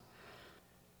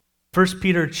1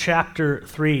 Peter chapter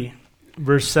 3,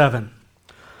 verse 7.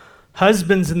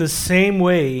 Husbands, in the same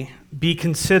way, be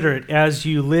considerate as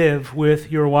you live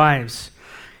with your wives,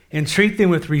 and treat them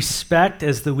with respect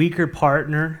as the weaker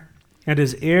partner and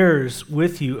as heirs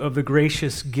with you of the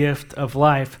gracious gift of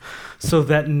life, so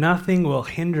that nothing will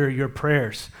hinder your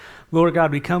prayers. Lord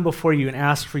God, we come before you and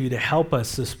ask for you to help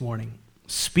us this morning.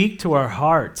 Speak to our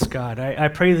hearts, God. I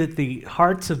pray that the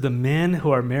hearts of the men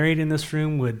who are married in this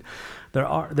room would,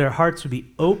 their hearts would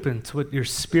be open to what your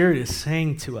Spirit is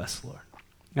saying to us, Lord.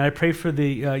 And I pray for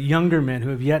the younger men who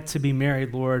have yet to be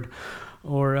married, Lord,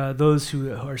 or those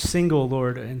who are single,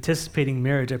 Lord, anticipating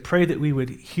marriage. I pray that we would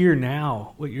hear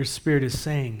now what your Spirit is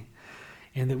saying,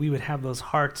 and that we would have those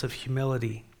hearts of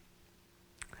humility.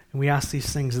 And we ask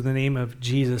these things in the name of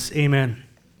Jesus. Amen.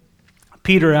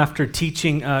 Peter, after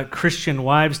teaching Christian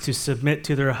wives to submit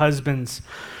to their husbands,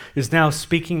 is now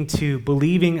speaking to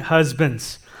believing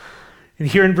husbands. And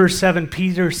here in verse 7,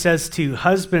 Peter says to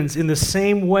husbands, in the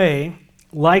same way,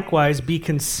 likewise, be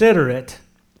considerate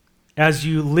as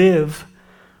you live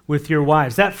with your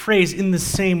wives. That phrase, in the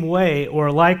same way,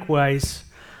 or likewise,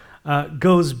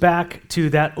 goes back to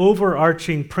that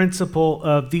overarching principle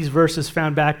of these verses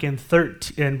found back in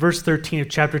verse 13 of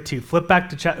chapter 2. Flip back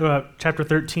to chapter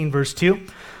 13, verse 2.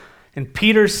 And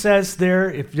Peter says there,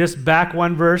 if just back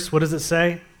one verse, what does it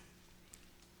say?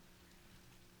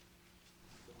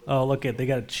 Oh, look at, they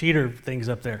got cheater things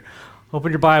up there.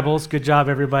 Open your Bibles. Good job,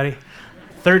 everybody.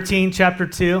 13, chapter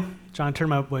 2. John, turn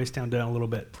my voice down a little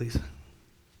bit, please.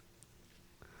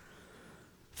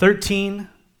 Chapter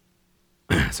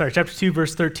 2,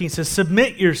 verse 13 says,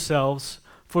 submit yourselves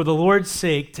for the Lord's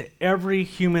sake to every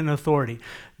human authority.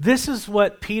 This is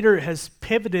what Peter has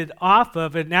pivoted off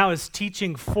of and now is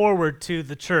teaching forward to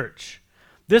the church.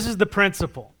 This is the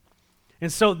principle.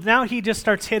 And so now he just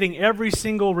starts hitting every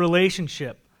single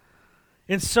relationship.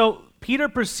 And so Peter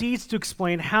proceeds to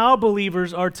explain how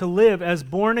believers are to live as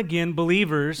born-again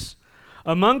believers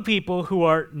among people who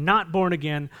are not born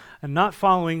again and not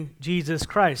following Jesus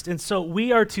Christ. And so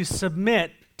we are to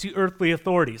submit to earthly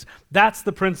authorities. That's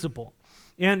the principle.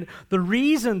 And the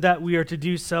reason that we are to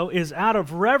do so is out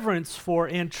of reverence for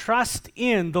and trust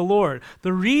in the Lord.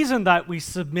 The reason that we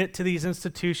submit to these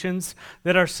institutions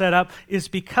that are set up is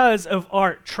because of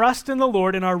our trust in the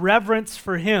Lord and our reverence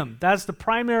for Him. That's the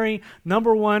primary,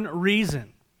 number one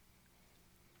reason.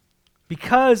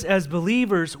 Because as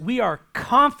believers, we are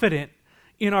confident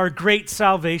in our great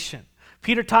salvation.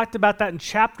 Peter talked about that in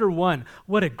chapter 1.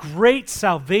 What a great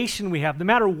salvation we have. No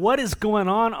matter what is going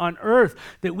on earth,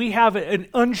 that we have an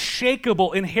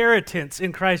unshakable inheritance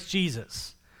in Christ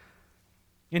Jesus.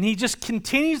 And he just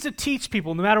continues to teach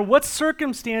people, no matter what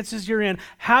circumstances you're in,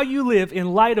 how you live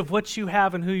in light of what you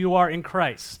have and who you are in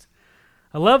Christ.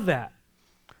 I love that.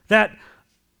 That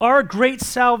our great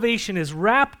salvation is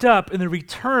wrapped up in the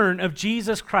return of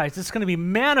Jesus Christ. It's going to be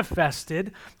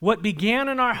manifested. What began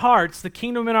in our hearts, the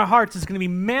kingdom in our hearts, is going to be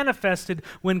manifested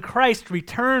when Christ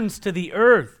returns to the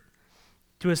earth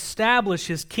to establish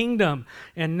His kingdom.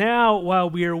 And now, while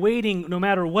we are waiting, no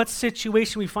matter what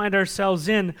situation we find ourselves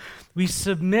in, we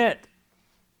submit.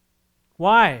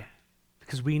 Why?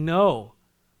 Because we know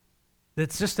that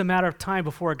it's just a matter of time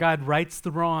before God rights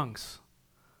the wrongs.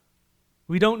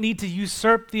 We don't need to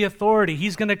usurp the authority.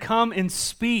 He's going to come and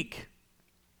speak.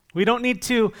 We don't need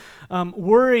to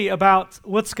worry about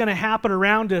what's going to happen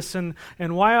around us and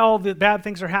why all the bad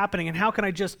things are happening and how can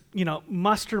I just,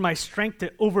 muster my strength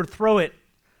to overthrow it.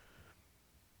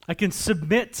 I can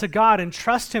submit to God and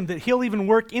trust Him that He'll even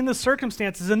work in the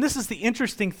circumstances. And this is the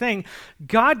interesting thing.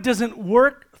 God doesn't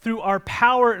work through our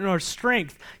power and our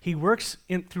strength. He works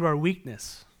through our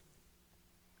weakness.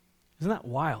 Isn't that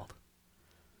wild?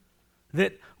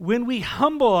 That when we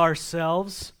humble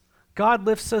ourselves, God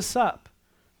lifts us up.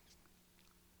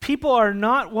 People are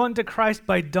not won to Christ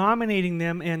by dominating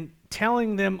them and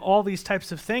telling them all these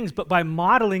types of things, but by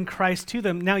modeling Christ to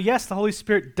them. Now, yes, the Holy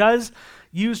Spirit does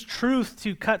use truth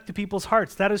to cut to people's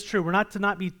hearts. That is true. We're not to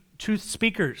not be truth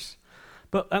speakers.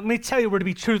 But let me tell you, we're to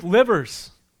be truth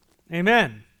livers.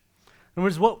 Amen. In other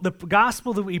words, what the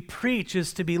gospel that we preach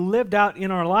is to be lived out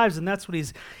in our lives, and that's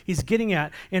what he's getting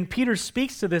at. And Peter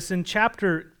speaks to this in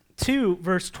chapter 2,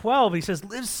 verse 12. He says,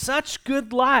 live such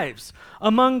good lives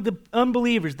among the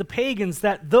unbelievers, the pagans,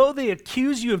 that though they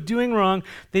accuse you of doing wrong,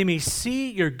 they may see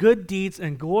your good deeds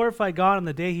and glorify God on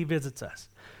the day He visits us.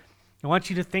 I want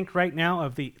you to think right now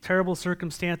of the terrible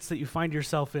circumstance that you find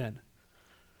yourself in.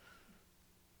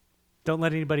 Don't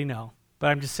let anybody know, but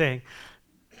I'm just saying.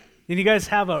 And you guys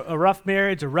have a rough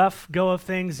marriage, a rough go of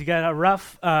things. You got a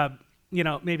rough,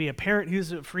 maybe a parent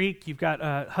who's a freak. You've got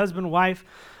a husband, wife,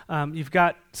 you've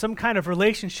got some kind of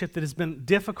relationship that has been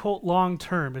difficult long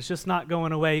term. It's just not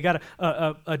going away. You got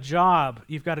a job.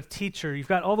 You've got a teacher. You've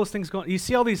got all those things going. You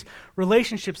see all these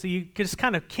relationships that you just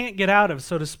kind of can't get out of,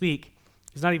 so to speak.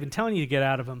 He's not even telling you to get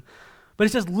out of them. But he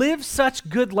says, live such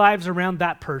good lives around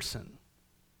that person.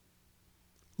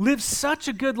 Live such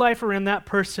a good life around that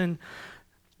person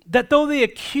that though they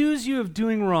accuse you of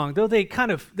doing wrong, though they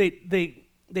kind of,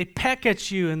 they peck at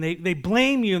you and they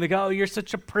blame you and they go, oh, you're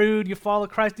such a prude, you follow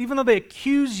Christ, even though they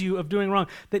accuse you of doing wrong,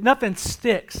 that nothing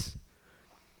sticks.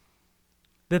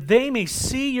 That they may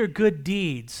see your good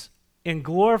deeds and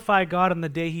glorify God on the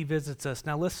day he visits us.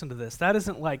 Now listen to this. That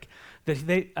isn't like,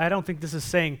 I don't think this is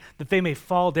saying that they may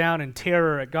fall down in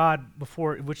terror at God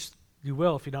before, which you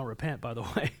will if you don't repent, by the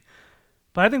way.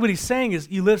 But I think what he's saying is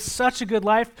you live such a good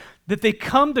life that they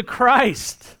come to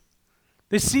Christ.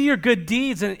 They see your good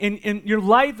deeds and your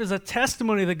life is a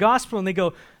testimony of the gospel, and they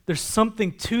go, there's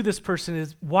something to this person.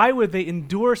 Why would they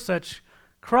endure such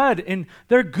crud? And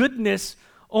their goodness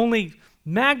only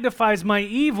magnifies my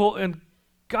evil, and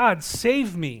God,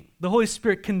 save me. The Holy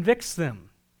Spirit convicts them,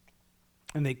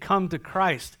 and they come to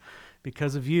Christ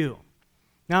because of you.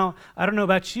 Now, I don't know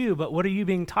about you, but what are you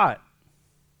being taught?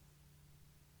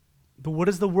 But what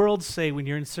does the world say when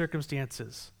you're in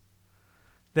circumstances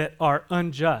that are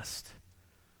unjust?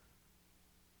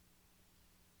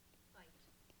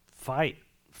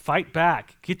 Fight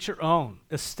back. Get your own.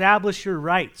 Establish your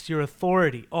rights, your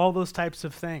authority, all those types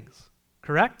of things.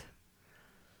 Correct?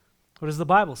 What does the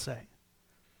Bible say?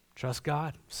 Trust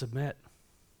God. Submit.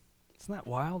 Isn't that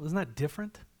wild? Isn't that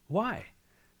different? Why?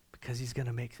 Because he's going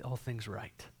to make all things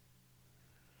right.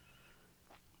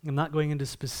 I'm not going into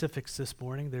specifics this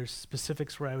morning. There's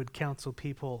specifics where I would counsel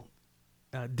people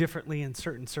differently in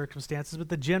certain circumstances, but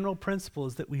the general principle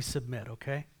is that we submit,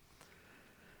 okay?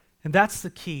 And that's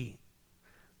the key,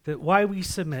 that why we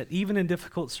submit, even in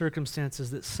difficult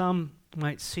circumstances, that some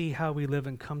might see how we live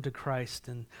and come to Christ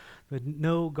and would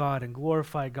know God and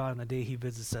glorify God on the day he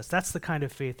visits us. That's the kind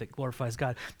of faith that glorifies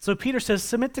God. So Peter says,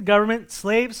 submit to government,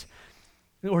 slaves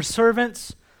or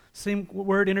servants, same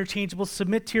word, interchangeable,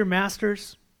 submit to your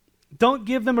masters. Don't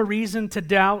give them a reason to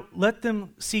doubt. Let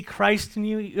them see Christ in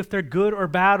you if they're good or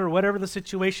bad or whatever the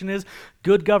situation is.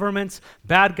 Good governments,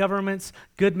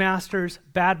 good masters,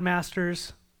 bad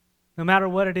masters. No matter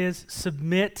what it is,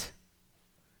 submit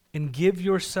and give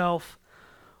yourself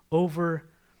over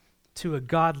to a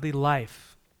godly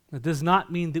life. That does not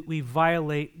mean that we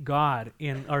violate God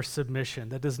in our submission.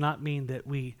 That does not mean that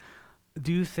we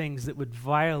do things that would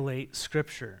violate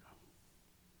Scripture.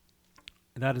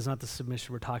 That is not the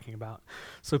submission we're talking about.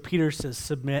 So Peter says,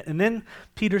 submit. And then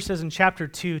Peter says in chapter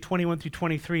 2, 21 through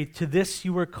 23, to this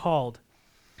you were called,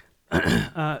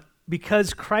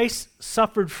 because Christ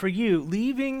suffered for you,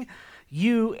 leaving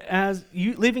you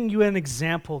an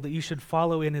example that you should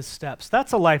follow in his steps.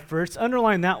 That's a life verse.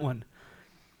 Underline that one.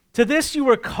 To this you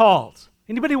were called.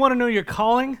 Anybody want to know your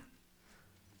calling?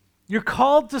 You're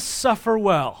called to suffer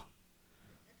well.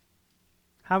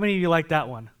 How many of you like that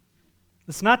one?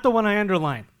 It's not the one I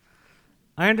underline.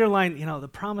 I underline, the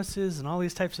promises and all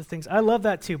these types of things. I love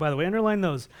that too, by the way. Underline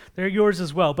those. They're yours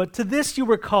as well. But to this you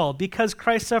were called, because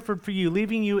Christ suffered for you,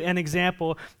 leaving you an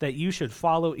example that you should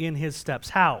follow in his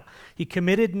steps. How? He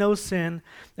committed no sin,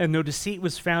 and no deceit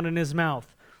was found in his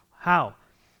mouth. How?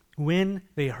 When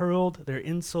they hurled their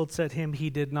insults at him, he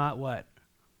did not what?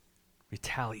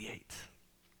 Retaliate.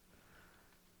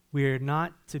 We are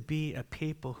not to be a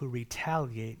people who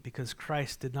retaliate because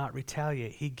Christ did not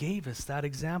retaliate. He gave us that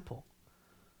example.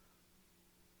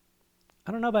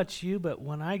 I don't know about you, but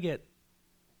when I get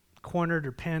cornered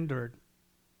or pinned or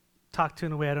talked to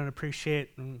in a way I don't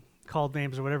appreciate and called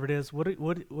names or whatever it is, what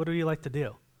do you like to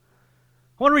do?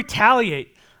 I want to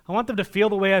retaliate. I want them to feel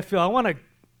the way I feel. I want to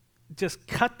just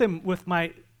cut them with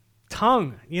my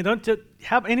tongue. To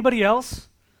have anybody else?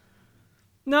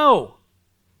 No.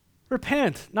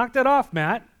 Repent. Knock that off,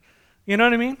 Matt. You know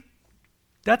what I mean?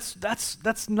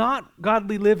 That's not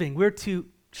godly living. We're to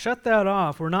shut that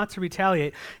off. We're not to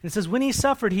retaliate. And it says, when he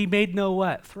suffered, he made no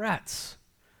what? Threats.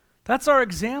 That's our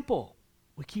example.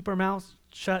 We keep our mouths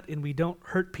shut and we don't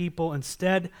hurt people.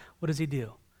 Instead, what does he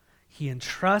do? He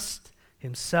entrusts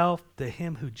himself to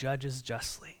him who judges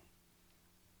justly.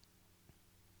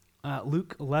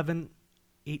 Luke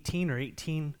 11:18 or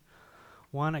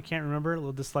 18:1, I can't remember. A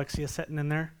little dyslexia setting in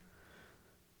there.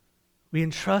 We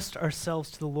entrust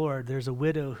ourselves to the Lord. There's a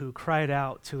widow who cried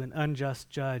out to an unjust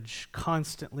judge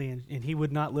constantly, and he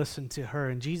would not listen to her.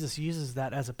 And Jesus uses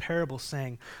that as a parable,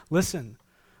 saying, listen,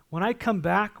 when I come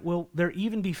back, will there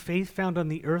even be faith found on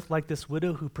the earth like this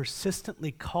widow who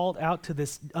persistently called out to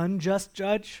this unjust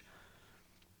judge?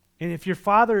 And if your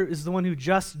Father is the one who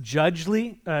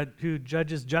who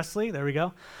judges justly, there we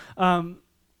go.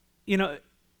 You know,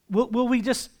 will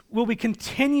we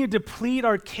continue to plead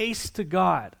our case to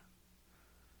God?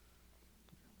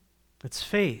 It's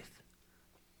faith.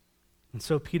 And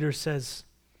so Peter says,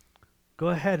 go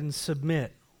ahead and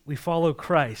submit. We follow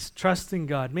Christ, trusting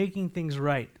God, making things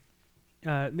right,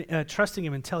 trusting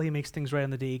him until he makes things right on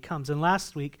the day he comes. And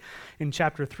last week, in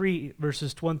chapter 3,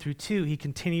 verses 1 through 2, he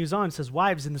continues on and says,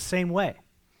 wives, in the same way.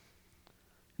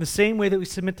 The same way that we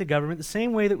submit to government, the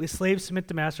same way that we slaves submit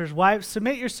to masters, wives,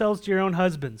 submit yourselves to your own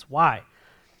husbands. Why?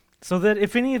 So that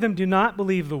if any of them do not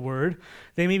believe the word,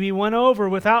 they may be won over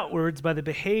without words by the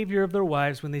behavior of their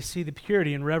wives when they see the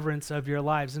purity and reverence of your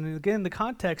lives. And again, the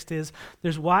context is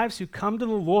there's wives who come to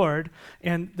the Lord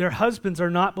and their husbands are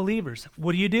not believers.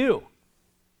 What do?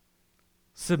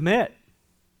 Submit.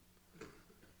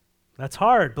 That's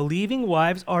hard. Believing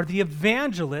wives are the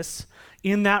evangelists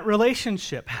in that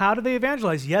relationship. How do they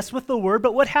evangelize? Yes, with the word,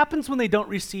 but what happens when they don't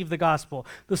receive the gospel,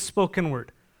 the spoken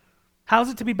word? How is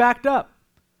it to be backed up?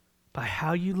 By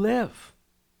how you live.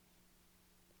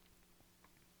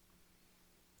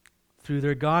 Through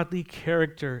their godly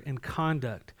character and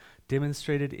conduct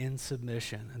demonstrated in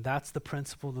submission. And that's the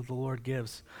principle that the Lord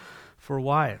gives for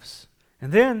wives.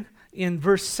 And then in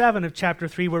verse 7 of chapter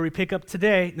 3, where we pick up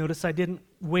today, notice I didn't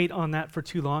wait on that for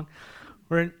too long.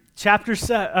 We're in chapter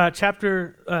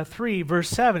 3, verse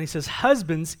 7. He says,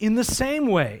 husbands, in the same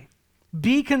way,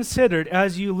 be considered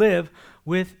as you live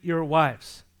with your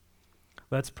wives.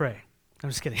 Let's pray. I'm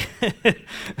just kidding.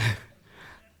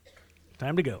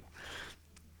 Time to go.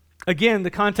 Again,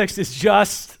 the context is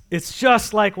it's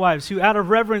just like wives who out of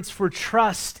reverence for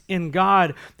trust in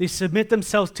God, they submit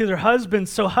themselves to their husbands.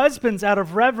 So husbands out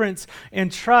of reverence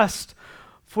and trust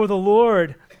for the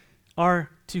Lord are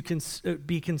to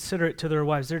be considerate to their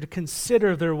wives. They're to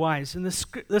consider their wives. And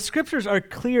the scriptures are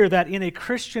clear that in a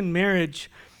Christian marriage,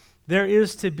 there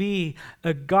is to be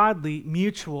a godly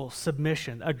mutual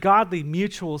submission. A godly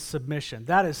mutual submission.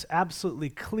 That is absolutely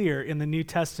clear in the New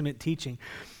Testament teaching.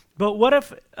 But what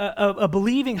if a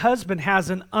believing husband has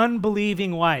an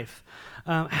unbelieving wife?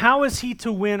 How is he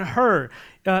to win her?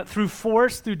 Through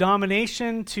force, through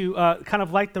domination, to kind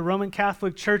of like the Roman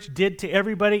Catholic Church did to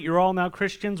everybody. You're all now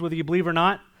Christians, whether you believe or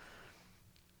not.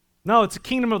 No, it's a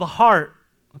kingdom of the heart.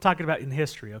 I'm talking about in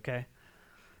history, okay?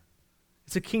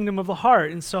 It's a kingdom of the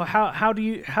heart. And so how do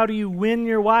you win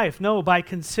your wife? No, by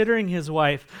considering his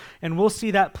wife. And we'll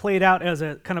see that played out as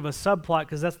a kind of a subplot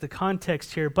because that's the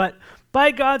context here. But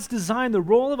by God's design, the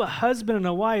role of a husband and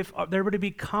a wife, they're to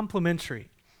be complementary.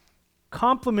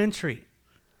 Complementary.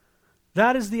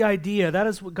 That is the idea. That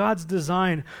is what God's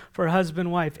design for husband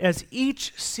and wife, as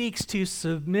each seeks to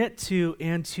submit to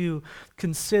and to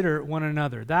consider one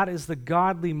another. That is the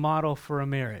godly model for a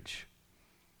marriage.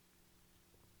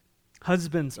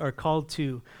 Husbands are called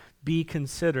to be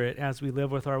considerate as we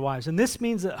live with our wives. And this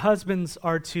means that husbands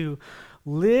are to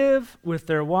live with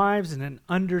their wives in an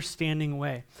understanding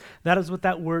way. That is what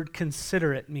that word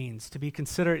considerate means. To be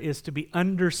considerate is to be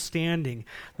understanding.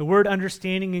 The word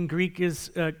understanding in Greek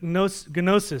is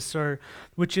gnosis,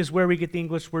 which is where we get the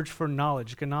English word for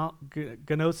knowledge.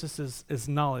 Gnosis is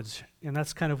knowledge. And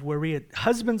that's kind of where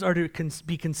husbands are to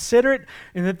be considerate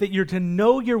and that you're to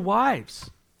know your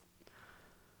wives.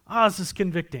 This is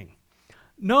convicting.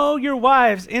 Know your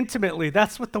wives intimately.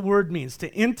 That's what the word means,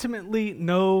 to intimately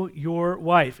know your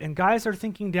wife. And guys are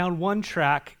thinking down one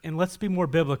track, and let's be more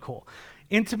biblical.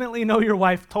 Intimately know your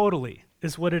wife totally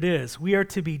is what it is. We are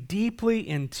to be deeply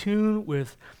in tune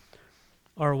with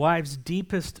our wives'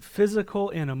 deepest physical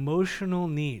and emotional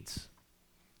needs.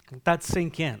 Let that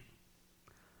sink in.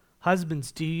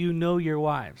 Husbands, do you know your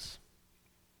wives?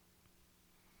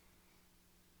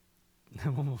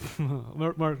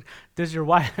 more, does your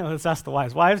wife, let's ask the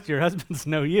wives. Wives, do your husbands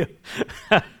know you?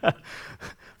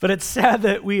 But it's sad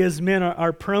that we as men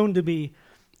are prone to be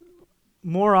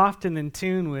more often in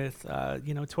tune with,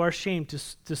 to our shame,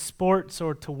 to sports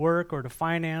or to work or to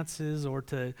finances or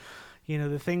to,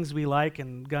 the things we like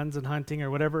and guns and hunting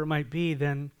or whatever it might be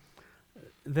than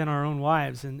our own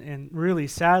wives. And really,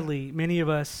 sadly, many of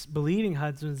us believing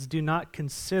husbands do not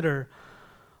consider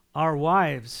our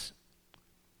wives.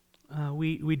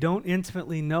 We don't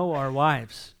intimately know our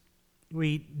wives.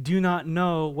 We do not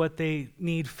know what they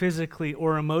need physically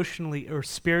or emotionally or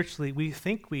spiritually. We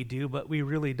think we do, but we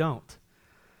really don't.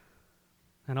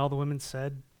 And all the women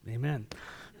said, amen.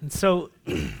 And so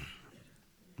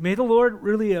may the Lord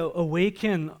really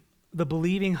awaken the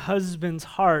believing husband's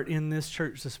heart in this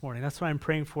church this morning. That's what I'm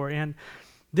praying for. And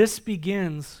this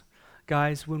begins,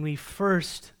 guys, when we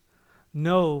first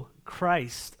know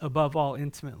Christ above all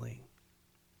intimately.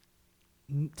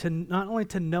 to not only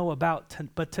to know about,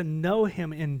 but to know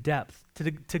him in depth, to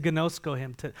gnosko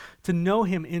him, to know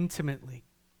him intimately.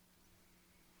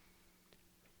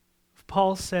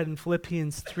 Paul said in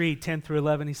Philippians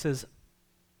 3:10-11, he says,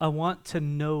 I want to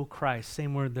know Christ,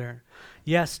 same word there.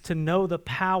 Yes, to know the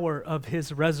power of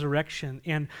his resurrection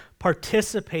and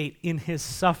participate in his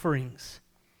sufferings,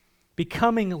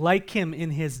 becoming like him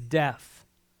in his death,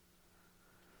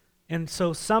 and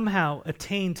so somehow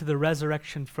attain to the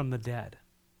resurrection from the dead.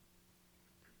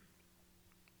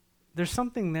 There's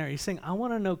something there. He's saying, I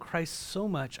want to know Christ so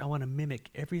much, I want to mimic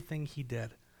everything he did.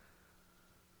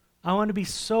 I want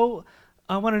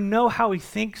to know how he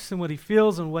thinks and what he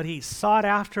feels and what he sought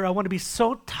after. I want to be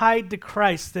so tied to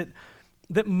Christ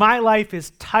that my life is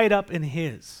tied up in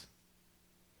his.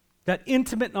 That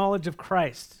intimate knowledge of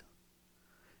Christ.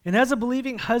 And as a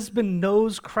believing husband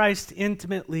knows Christ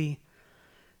intimately,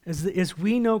 as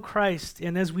we know Christ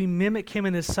and as we mimic him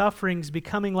in his sufferings,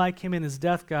 becoming like him in his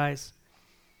death, guys,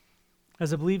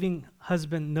 as a believing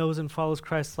husband knows and follows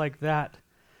Christ like that,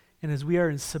 and as we are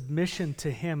in submission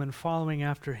to him and following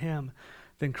after him,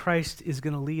 then Christ is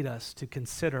going to lead us to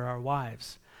consider our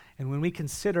wives. And when we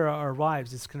consider our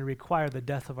wives, it's going to require the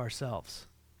death of ourselves.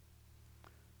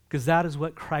 Because that is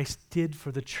what Christ did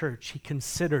for the church. He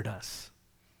considered us.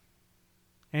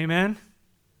 Amen?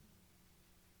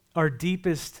 Our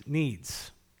deepest needs.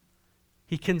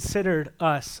 He considered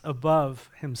us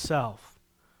above himself,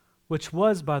 which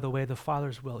was, by the way, the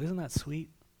Father's will. Isn't that sweet?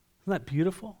 Isn't that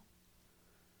beautiful?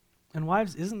 And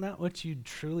wives, isn't that what you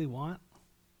truly want?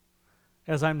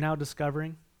 As I'm now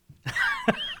discovering.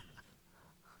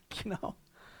 You know.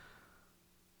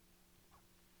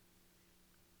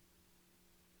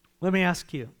 Let me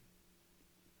ask you.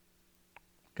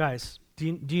 Guys,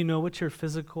 do you know what your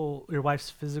wife's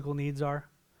physical needs are?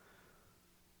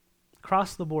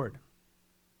 Across the board.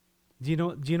 Do you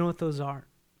know what those are?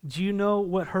 Do you know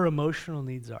what her emotional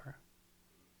needs are?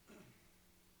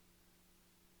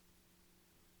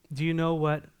 Do you know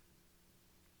what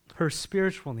her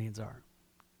spiritual needs are?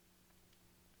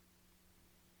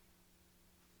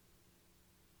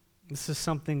 This is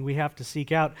something we have to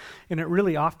seek out, and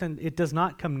it does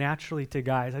not come naturally to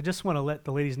guys. I just want to let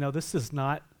the ladies know this is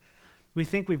not, we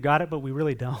think we've got it, but we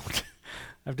really don't.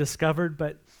 I've discovered,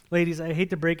 but ladies, I hate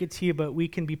to break it to you, but we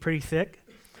can be pretty thick,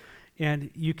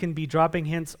 and you can be dropping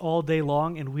hints all day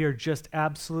long, and we are just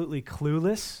absolutely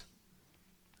clueless.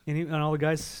 And all the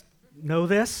guys know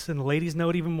this, and the ladies know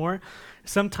it even more.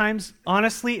 Sometimes,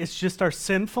 honestly, it's just our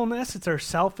sinfulness, it's our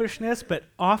selfishness, but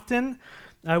often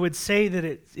I would say that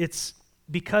it's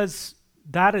because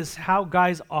that is how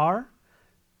guys are.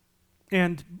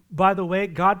 And by the way,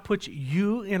 God puts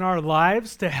you in our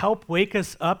lives to help wake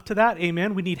us up to that.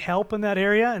 Amen. We need help in that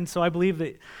area. And so I believe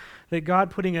that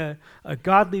God putting a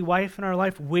godly wife in our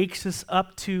life wakes us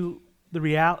up to the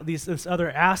reality, this other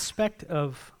aspect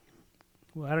of,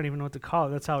 well, I don't even know what to call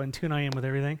it. That's how in tune I am with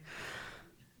everything.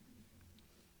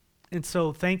 And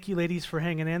so thank you, ladies, for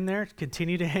hanging in there.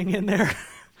 Continue to hang in there.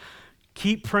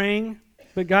 Keep praying.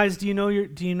 But guys, do you know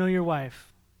your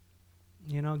wife?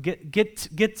 You know,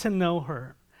 get to know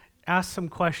her. Ask some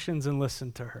questions and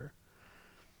listen to her.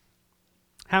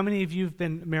 How many of you have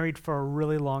been married for a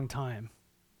really long time?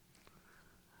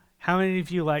 How many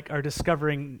of you are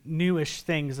discovering newish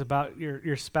things about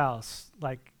your spouse?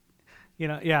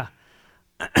 Yeah.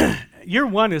 Your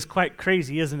one is quite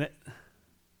crazy, isn't it?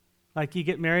 Like you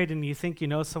get married and you think you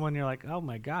know someone, you're like, oh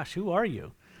my gosh, who are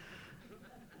you?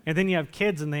 And then you have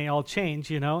kids and they all change,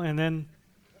 and then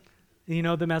you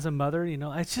know them as a mother,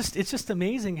 it's just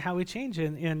amazing how we change.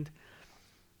 And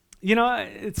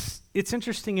it's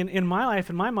interesting in my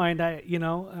life, in my mind,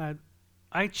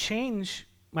 I change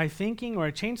my thinking or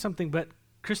I change something, but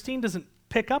Christine doesn't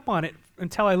pick up on it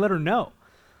until I let her know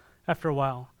after a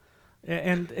while.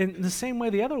 And in the same way,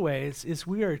 the other way is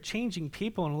we are changing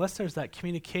people, and unless there's that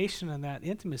communication and that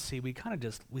intimacy, we kind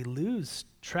of we lose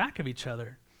track of each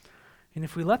other. And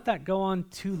if we let that go on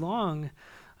too long,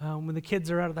 when the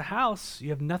kids are out of the house, you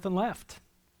have nothing left,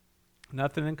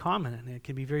 nothing in common, and it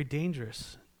can be very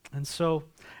dangerous. And so,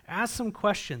 ask some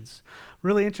questions.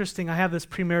 Really interesting. I have this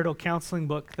premarital counseling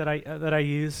book that I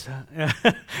use.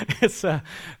 It's I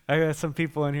got some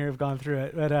people in here who've gone through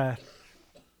it, but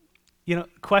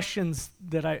questions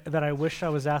that I wish I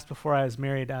was asked before I was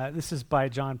married. This is by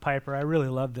John Piper. I really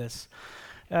love this.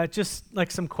 Just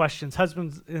like some questions,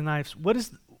 husbands and wives.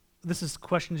 This is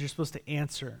questions you're supposed to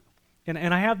answer.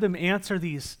 And I have them answer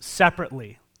these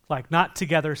separately, not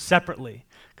together, separately,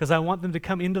 because I want them to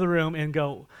come into the room and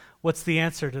go, what's the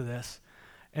answer to this?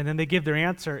 And then they give their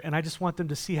answer, and I just want them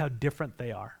to see how different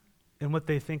they are. and what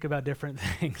they think about different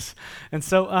things. And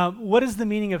so what is the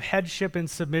meaning of headship and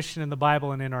submission in the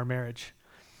Bible and in our marriage?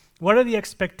 What are the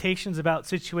expectations about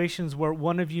situations where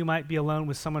one of you might be alone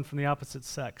with someone from the opposite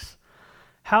sex?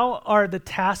 How are the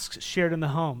tasks shared in the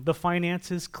home? The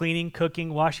finances, cleaning,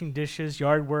 cooking, washing dishes,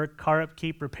 yard work, car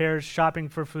upkeep, repairs, shopping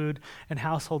for food, and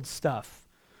household stuff.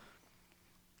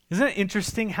 Isn't it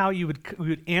interesting how you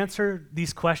would answer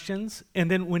these questions,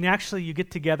 and then when actually you get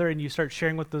together and you start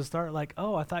sharing what those are, like,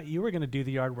 oh, I thought you were going to do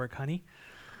the yard work, honey.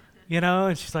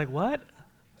 And she's like, what?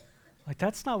 Like,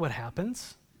 that's not what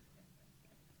happens.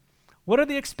 What are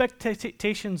the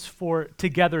expectations for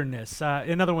togetherness?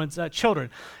 In other words, children.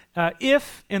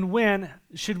 If and when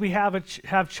should we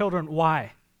have children?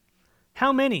 Why?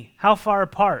 How many? How far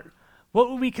apart?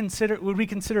 What would we consider? Would we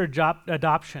consider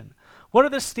adoption? What are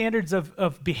the standards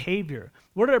of behavior?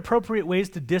 What are appropriate ways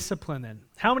to discipline them?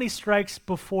 How many strikes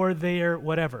before they're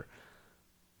whatever?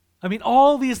 I mean,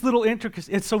 all these little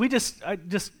intricacies. And so we just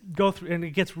go through, and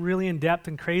it gets really in depth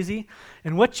and crazy.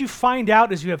 And what you find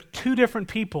out is you have two different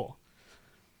people.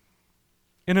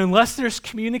 And unless there's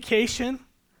communication,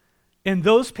 and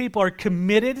those people are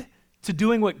committed to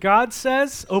doing what God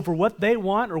says over what they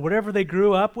want or whatever they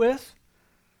grew up with,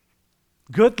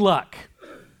 good luck.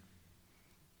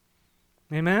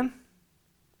 Amen?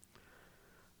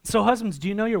 So husbands, do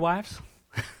you know your wives?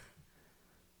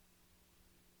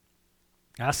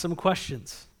 Ask some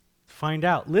questions. Find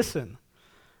out. Listen.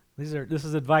 This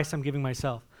is advice I'm giving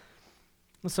myself.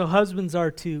 So husbands are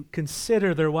to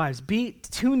consider their wives. Be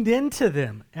tuned into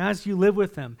them as you live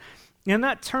with them. And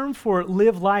that term for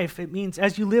live life, it means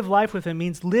as you live life with them,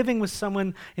 means living with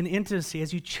someone in intimacy,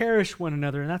 as you cherish one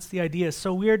another. And that's the idea.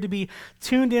 So we are to be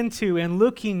tuned into and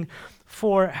looking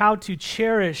for how to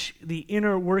cherish the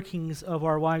inner workings of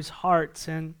our wives' hearts.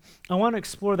 And I want to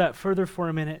explore that further for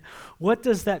a minute. What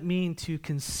does that mean to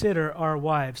consider our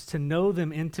wives, to know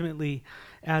them intimately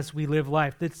as we live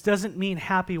life? This doesn't mean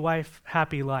happy wife,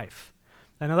 happy life.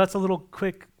 I know that's a little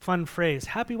quick, fun phrase.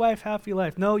 Happy wife, happy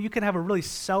life. No, you can have a really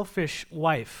selfish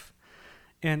wife,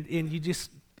 and you just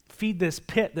feed this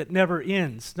pit that never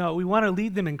ends. No, we want to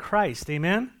lead them in Christ.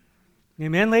 Amen?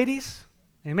 Amen, ladies?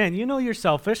 Amen. You know you're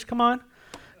selfish. Come on.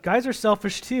 Guys are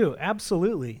selfish too.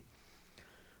 Absolutely.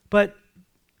 But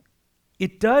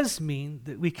it does mean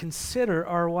that we consider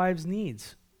our wives'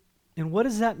 needs. And what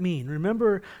does that mean?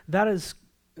 Remember, that is...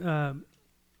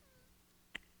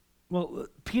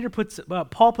 Paul puts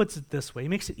it this way. He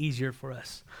makes it easier for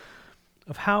us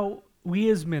of how we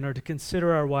as men are to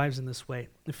consider our wives in this way.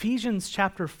 Ephesians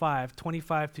chapter 5,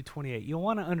 25 through 28. You'll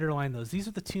want to underline those. These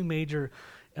are the two major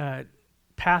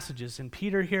passages in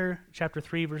Peter here, chapter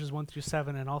 3, verses 1 through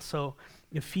 7, and also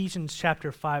Ephesians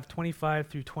chapter 5, 25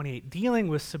 through 28, dealing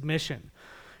with submission.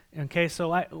 Okay,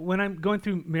 so when I'm going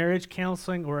through marriage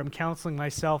counseling or I'm counseling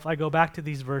myself, I go back to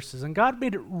these verses. And God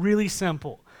made it really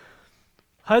simple.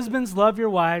 Husbands, love your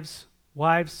wives.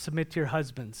 Wives, submit to your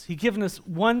husbands. He's given us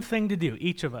one thing to do,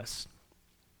 each of us.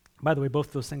 By the way,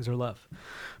 both those things are love.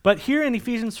 But here in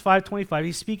Ephesians 5:25,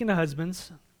 he's speaking to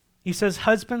husbands. He says,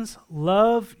 husbands,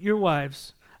 love your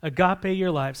wives, agape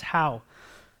your lives. How?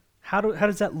 How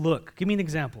does that look? Give me an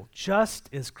example. Just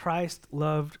as Christ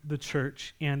loved the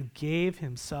church and gave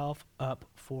himself up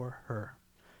for her.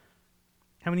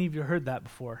 How many of you heard that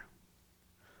before?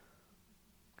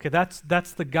 Okay,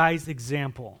 that's the guy's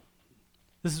example.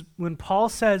 This is when Paul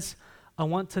says, I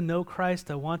want to know Christ,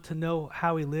 I want to know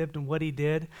how he lived and what he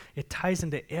did, it ties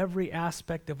into every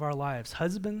aspect of our lives.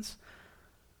 Husbands,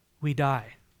 we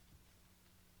die.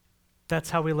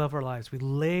 That's how we love our lives. We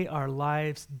lay our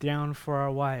lives down for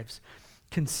our wives.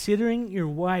 Considering your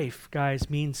wife, guys,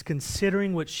 means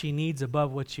considering what she needs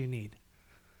above what you need.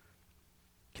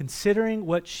 Considering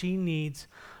what she needs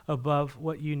above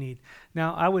what you need.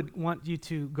 Now, I would want you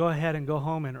to go ahead and go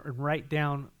home and write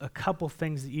down a couple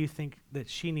things that you think that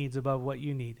she needs above what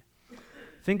you need.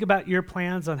 Think about your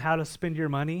plans on how to spend your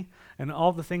money and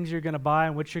all the things you're going to buy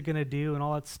and what you're going to do and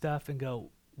all that stuff, and go,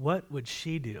 what would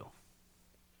she do?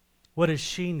 What does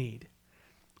she need?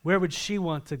 Where would she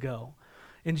want to go?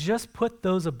 And just put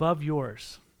those above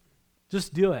yours.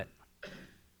 Just do it.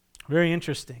 Very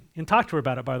interesting. And talk to her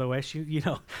about it, by the way.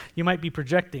 You might be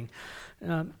projecting.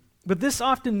 But this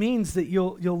often means that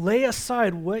you'll lay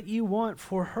aside what you want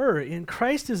for her. And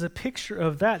Christ is a picture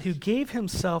of that, who gave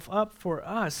himself up for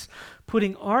us,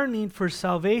 putting our need for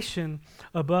salvation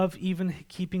above even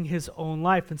keeping his own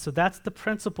life. And so that's the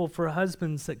principle for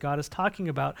husbands that God is talking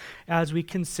about as we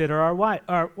consider our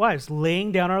wives,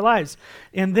 laying down our lives.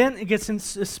 And then it gets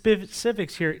into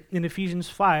specifics here in Ephesians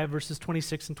 5, verses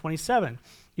 26 and 27.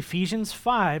 Ephesians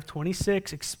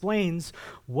 5:26 explains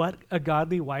what a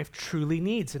godly wife truly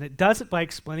needs, and it does it by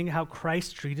explaining how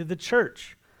Christ treated the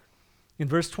church. In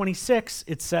verse 26,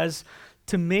 it says,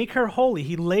 to make her holy.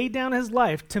 He laid down his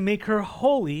life to make her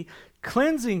holy,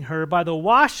 cleansing her by the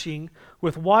washing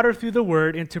with water through the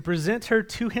word, and to present her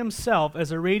to himself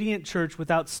as a radiant church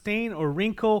without stain or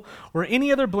wrinkle or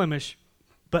any other blemish,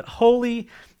 but holy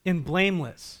and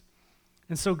blameless.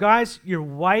 And so, guys, your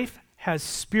wife has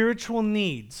spiritual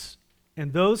needs,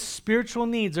 and those spiritual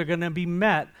needs are going to be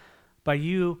met by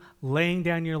you laying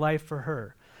down your life for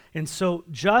her. And so,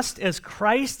 just as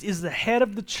Christ is the head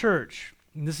of the church,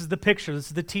 and this is the picture, this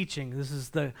is the teaching, this is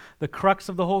the crux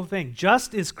of the whole thing.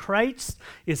 Just as Christ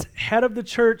is head of the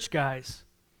church, guys,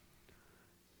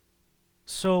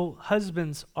 so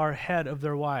husbands are head of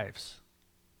their wives.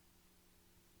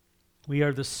 We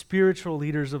are the spiritual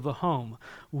leaders of the home.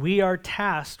 We are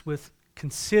tasked with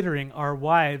considering our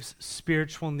wives'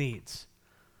 spiritual needs.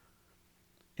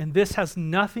 And this has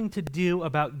nothing to do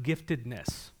about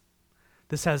giftedness.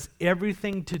 This has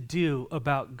everything to do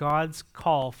about God's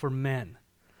call for men.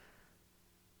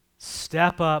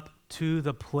 Step up to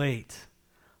the plate.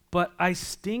 But I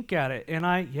stink at it, and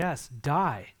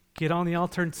die. Get on the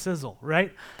altar and sizzle,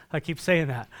 right? I keep saying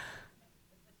that.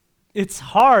 It's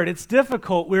hard. It's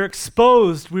difficult. We're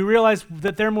exposed. We realize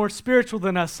that they're more spiritual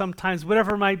than us sometimes,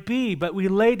 whatever it might be, but we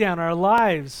lay down our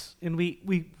lives, and we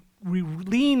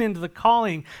lean into the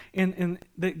calling and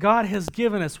that God has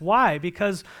given us. Why?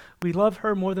 Because we love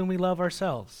her more than we love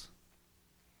ourselves.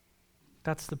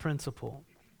 That's the principle.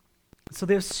 So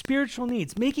there's spiritual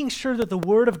needs, making sure that the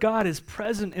Word of God is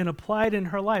present and applied in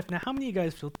her life. Now, how many of you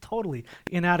guys feel totally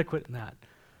inadequate in that?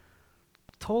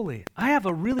 Totally. I have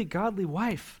a really godly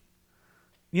wife.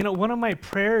 You know, one of my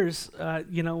prayers,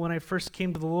 when I first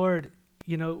came to the Lord,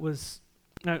 it was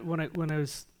when I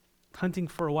was hunting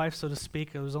for a wife, so to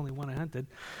speak. There was only one I hunted.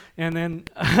 And then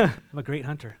I'm a great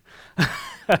hunter.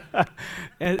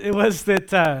 And it was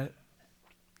that,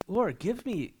 Lord, give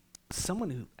me someone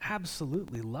who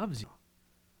absolutely loves you.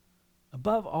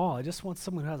 Above all, I just want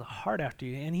someone who has a heart after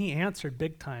you. And he answered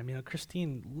big time.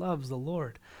 Christine loves the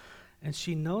Lord. And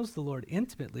she knows the Lord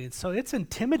intimately. And so it's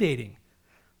intimidating.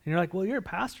 And you're like, well, you're a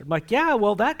pastor. I'm like, yeah,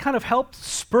 well, that kind of helped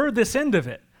spur this end of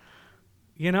it.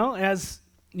 I was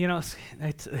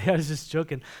just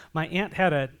joking. My aunt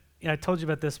I told you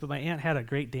about this, but my aunt had a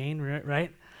Great Dane,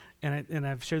 right? And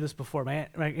I've shared this before. My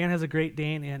aunt has a Great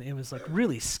Dane, and it was like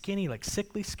really skinny, like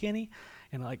sickly skinny.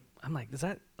 And I'm like, is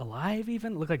that alive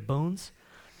even? It looked like bones.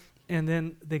 And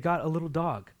then they got a little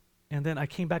dog. And then I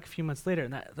came back a few months later,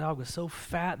 and that dog was so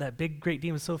fat, that big Great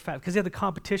Dane was so fat, because he had the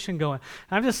competition going.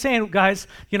 And I'm just saying, guys,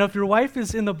 if your wife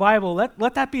is in the Bible,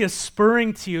 let that be a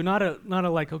spurring to you, not a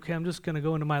like, okay, I'm just going to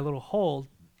go into my little hole.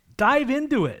 Dive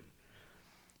into it.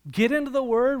 Get into the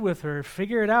Word with her,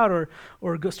 figure it out,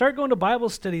 or start going to Bible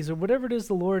studies, or whatever it is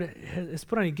the Lord has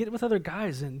put on you. Get with other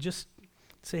guys and just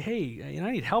say, hey, I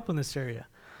need help in this area.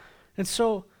 And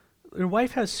so your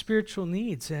wife has spiritual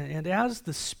needs, and as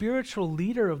the spiritual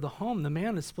leader of the home, the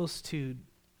man is supposed to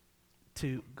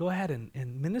go ahead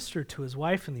and minister to his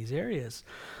wife in these areas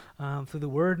through the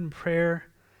Word and prayer,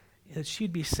 that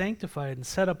she'd be sanctified and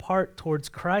set apart towards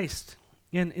Christ.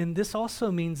 And this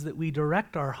also means that we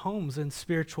direct our homes in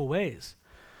spiritual ways,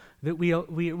 that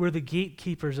we're the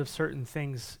gatekeepers of certain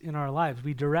things in our lives.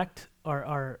 We direct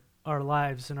our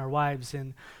lives and our wives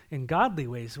in godly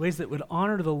ways that would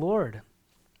honor the Lord.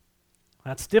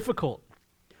 That's difficult.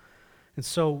 And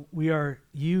so we are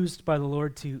used by the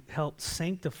Lord to help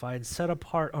sanctify and set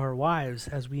apart our wives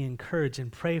as we encourage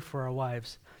and pray for our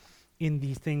wives in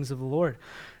the things of the Lord.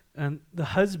 And the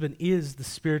husband is the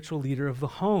spiritual leader of the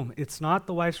home. It's not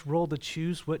the wife's role to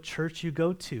choose what church you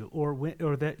go to, or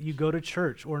that you go to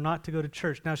church or not to go to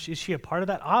church. Now, is she a part of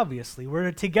that? Obviously. We're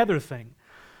a together thing.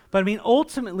 But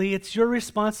ultimately, it's your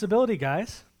responsibility,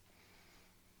 guys.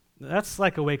 That's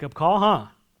like a wake-up call, huh?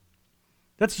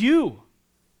 That's you.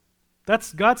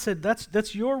 God said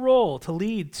that's your role to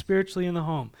lead spiritually in the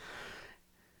home.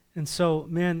 And so,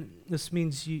 man, this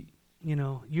means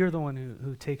you're the one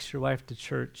who takes your wife to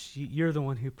church. You're the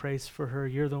one who prays for her.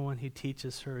 You're the one who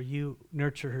teaches her. You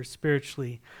nurture her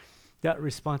spiritually. That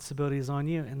responsibility is on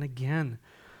you. And again,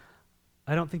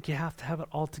 I don't think you have to have it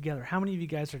all together. How many of you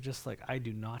guys are just like, I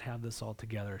do not have this all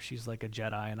together? She's like a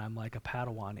Jedi and I'm like a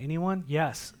Padawan. Anyone?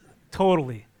 Yes,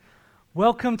 totally.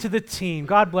 Welcome to the team.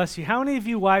 God bless you. How many of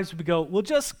you wives would go, well,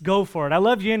 just go for it. I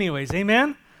love you anyways.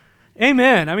 Amen?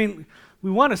 Amen.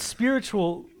 We want a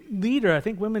spiritual leader. I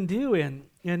think women do. And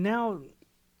now,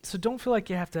 so don't feel like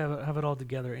you have to have it all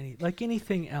together. Like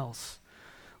anything else.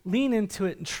 Lean into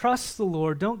it and trust the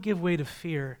Lord. Don't give way to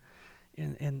fear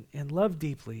and love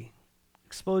deeply.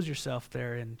 Expose yourself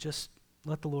there and just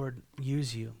let the Lord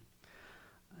use you.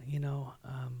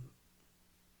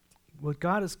 what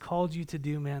God has called you to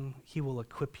do, man, he will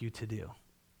equip you to do.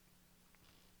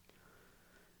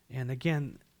 And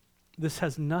again, this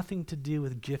has nothing to do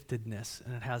with giftedness,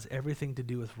 and it has everything to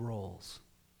do with roles.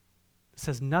 This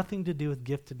has nothing to do with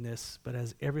giftedness, but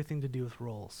has everything to do with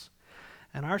roles.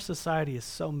 And our society is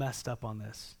so messed up on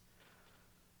this.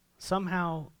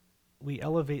 Somehow we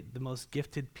elevate the most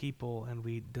gifted people and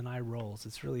we deny roles.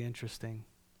 It's really interesting.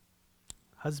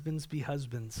 Husbands be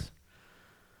husbands.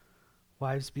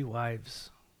 Wives be wives.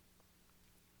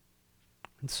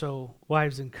 And so,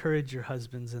 wives, encourage your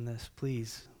husbands in this,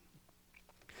 please.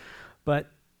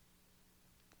 But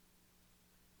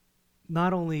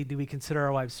not only do we consider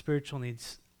our wives' spiritual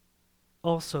needs,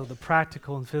 also the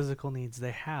practical and physical needs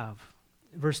they have.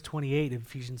 Verse 28 of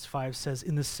Ephesians 5 says,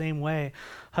 in the same way,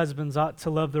 husbands ought to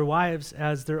love their wives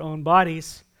as their own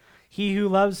bodies. He who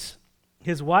loves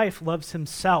his wife loves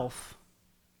himself.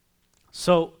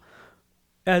 So,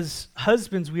 as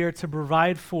husbands, we are to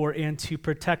provide for and to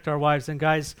protect our wives. And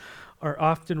guys are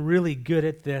often really good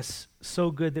at this,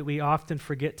 so good that we often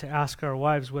forget to ask our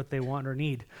wives what they want or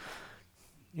need.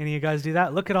 Any of you guys do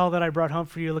that? Look at all that I brought home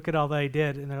for you. Look at all that I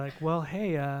did. And they're like, well,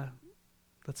 hey,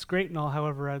 that's great and all.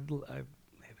 However, I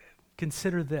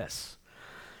consider this.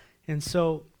 And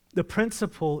so the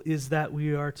principle is that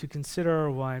we are to consider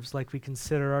our wives like we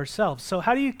consider ourselves. So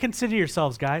how do you consider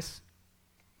yourselves, guys?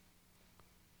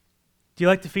 Do you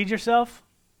like to feed yourself?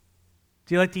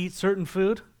 Do you like to eat certain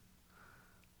food?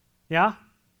 Yeah?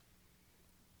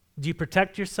 Do you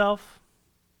protect yourself?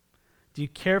 Do you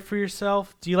care for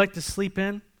yourself? Do you like to sleep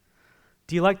in?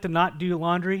 Do you like to not do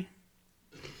laundry?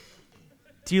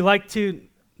 Do you like to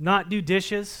not do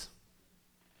dishes?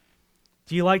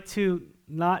 Do you like to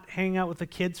not hang out with the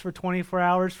kids for 24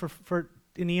 hours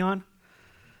in Eon?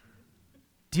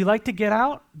 Do you like to get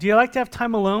out? Do you like to have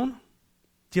time alone?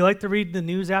 Do you like to read the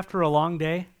news after a long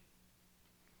day?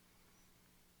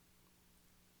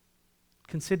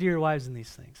 Consider your wives in these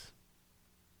things.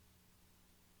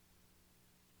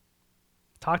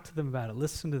 Talk to them about it.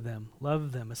 Listen to them.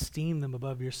 Love them. Esteem them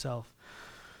above yourself.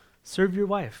 Serve your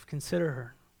wife. Consider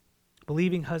her.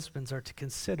 Believing husbands are to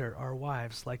consider our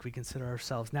wives like we consider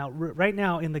ourselves. Now, right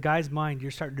now, in the guy's mind,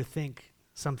 you're starting to think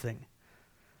something.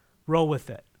 Roll with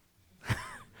it.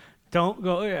 Don't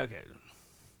go, okay.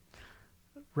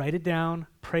 Write it down.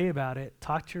 Pray about it.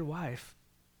 Talk to your wife.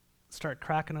 Start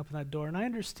cracking open that door. And I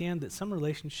understand that some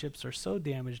relationships are so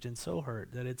damaged and so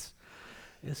hurt that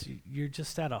you're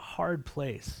just at a hard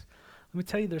place. Let me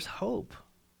tell you, there's hope.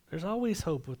 There's always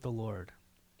hope with the Lord.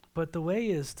 But the way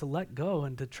is to let go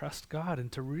and to trust God and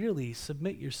to really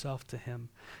submit yourself to him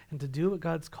and to do what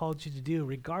God's called you to do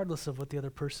regardless of what the other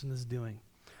person is doing.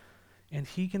 And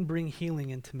he can bring healing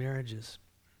into marriages.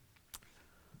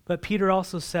 But Peter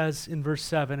also says in verse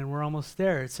 7, and we're almost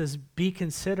there, it says, be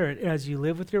considerate as you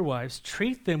live with your wives.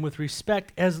 Treat them with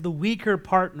respect as the weaker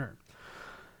partner.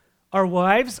 Our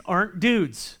wives aren't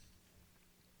dudes.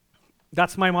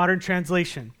 That's my modern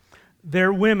translation.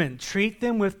 They're women. Treat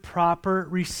them with proper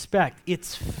respect.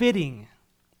 It's fitting.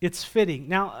 It's fitting.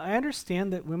 Now, I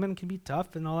understand that women can be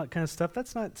tough and all that kind of stuff.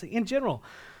 That's not, in general.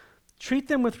 Treat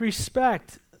them with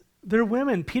respect. They're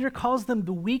women. Peter calls them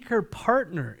the weaker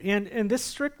partner. And this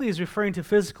strictly is referring to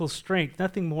physical strength,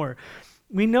 nothing more.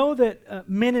 We know that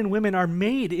men and women are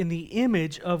made in the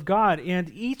image of God, and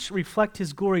each reflect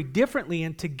his glory differently.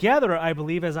 And together, I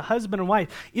believe, as a husband and wife,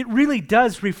 it really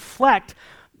does reflect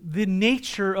the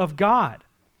nature of God.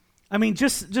 I mean,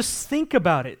 just think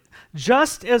about it.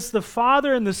 Just as the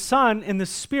Father and the Son and the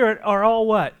Spirit are all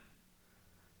what?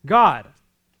 God.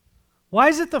 Why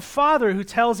is it the Father who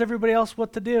tells everybody else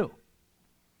what to do?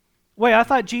 Wait, I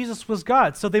thought Jesus was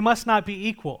God, so they must not be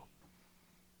equal.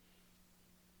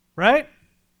 Right?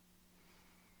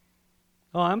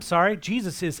 Oh, I'm sorry.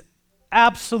 Jesus is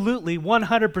absolutely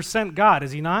 100% God,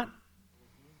 is he not?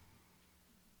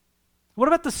 What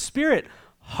about the Spirit?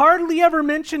 Hardly ever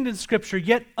mentioned in Scripture,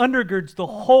 yet undergirds the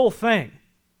whole thing.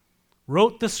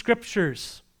 Wrote the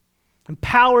Scriptures.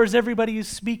 Empowers everybody who's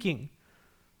speaking.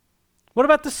 What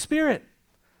about the Spirit?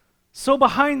 So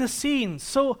behind the scenes,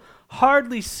 so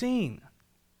hardly seen.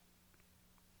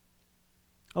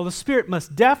 Oh, the Spirit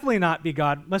must definitely not be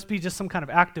God, must be just some kind of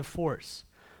active force.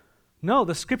 No,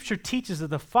 the Scripture teaches that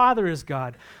the Father is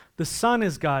God, the Son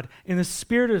is God, and the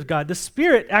Spirit is God. The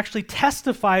Spirit actually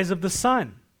testifies of the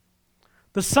Son.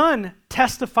 The Son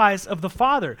testifies of the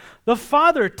Father. The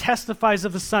Father testifies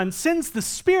of the Son, sends the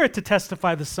Spirit to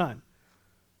testify the Son.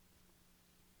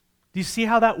 Do you see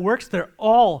how that works? They're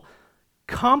all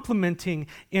complementing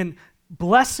and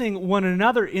blessing one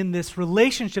another in this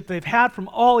relationship they've had from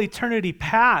all eternity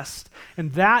past.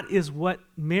 And that is what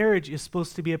marriage is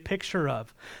supposed to be a picture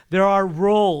of. There are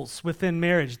roles within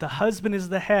marriage. The husband is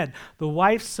the head. The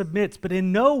wife submits. But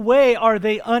in no way are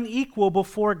they unequal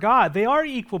before God. They are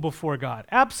equal before God.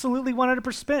 Absolutely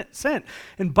 100%.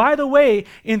 And by the way,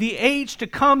 in the age to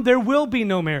come, there will be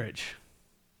no marriage.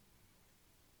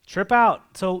 Trip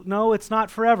out. So no, it's not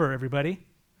forever, everybody.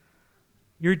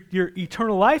 Your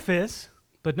eternal life is,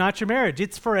 but not your marriage.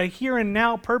 It's for a here and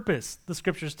now purpose, the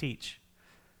scriptures teach.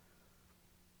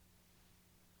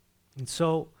 And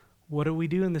so, what do we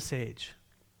do in this age?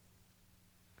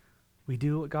 We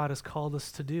do what God has called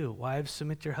us to do. Wives,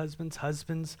 submit to your husbands.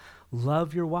 Husbands,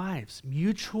 love your wives.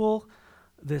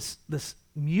 This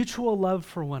mutual love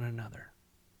for one another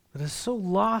that is so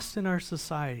lost in our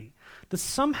society, that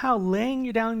somehow laying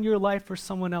you down your life for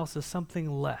someone else is something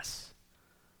less.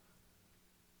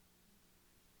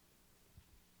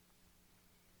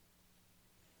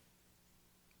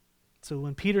 So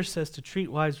when Peter says to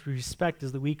treat wives with respect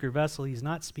as the weaker vessel, he's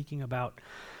not speaking about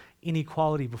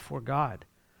inequality before God.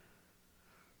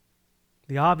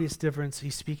 The obvious difference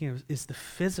he's speaking of is the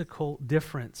physical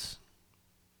difference.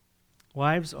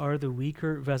 Wives are the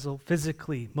weaker vessel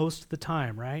physically most of the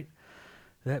time, right?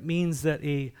 That means that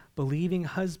a believing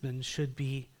husband should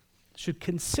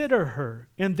consider her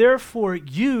and therefore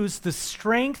use the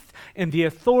strength and the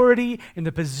authority and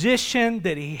the position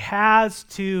that he has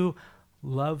to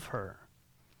love her,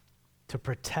 to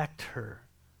protect her,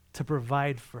 to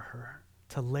provide for her,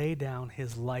 to lay down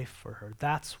his life for her.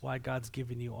 That's why God's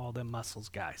given you all them muscles,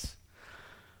 guys.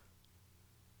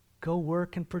 Go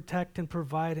work and protect and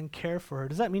provide and care for her.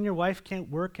 Does that mean your wife can't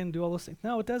work and do all those things?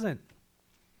 No, it doesn't.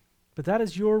 But that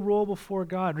is your role before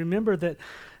God. Remember that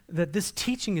this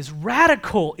teaching is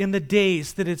radical in the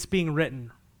days that it's being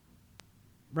written.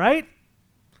 Right?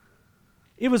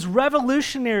 It was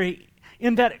revolutionary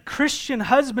in that Christian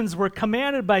husbands were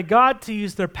commanded by God to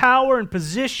use their power and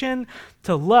position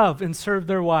to love and serve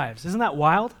their wives. Isn't that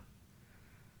wild?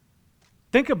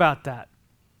 Think about that.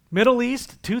 Middle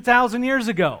East, 2,000 years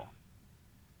ago.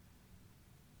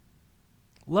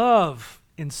 Love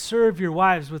and serve your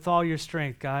wives with all your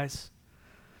strength, guys.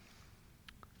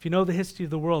 If you know the history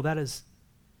of the world, that is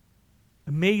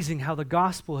amazing how the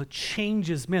gospel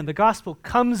changes men. The gospel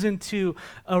comes into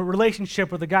a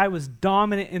relationship where the guy was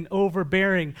dominant and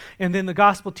overbearing, and then the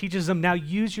gospel teaches them, now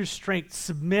use your strength,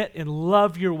 submit and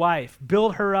love your wife,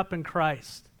 build her up in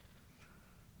Christ.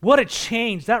 What a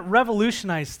change. That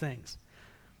revolutionized things.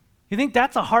 You think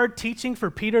that's a hard teaching for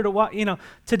Peter to watch?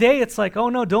 Today it's like, oh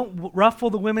no, don't ruffle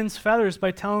the women's feathers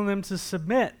by telling them to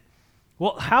submit.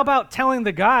 Well, how about telling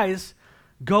the guys,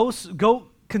 go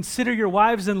consider your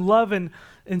wives and love and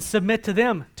submit to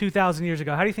them 2,000 years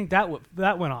ago? How do you think that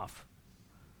went off?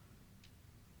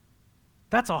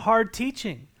 That's a hard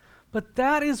teaching. But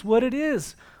that is what it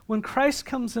is. When Christ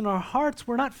comes in our hearts,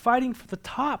 we're not fighting for the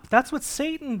top. That's what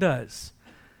Satan does.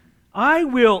 I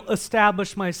will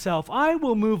establish myself. I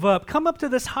will move up. Come up to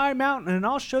this high mountain and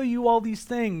I'll show you all these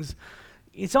things.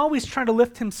 He's always trying to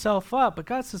lift himself up. But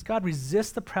God says, God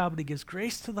resists the proud, but he gives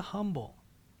grace to the humble.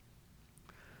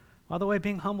 By the way,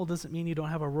 being humble doesn't mean you don't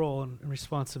have a role and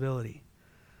responsibility.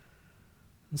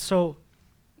 And so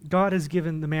God has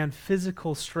given the man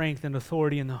physical strength and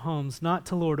authority in the homes, not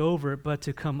to lord over it, but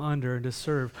to come under and to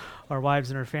serve our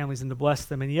wives and our families and to bless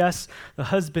them. And yes, the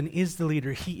husband is the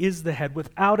leader. He is the head,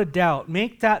 without a doubt.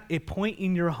 Make that a point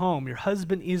in your home. Your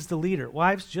husband is the leader.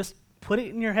 Wives, just put it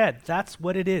in your head. That's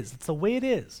what it is. It's the way it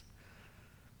is.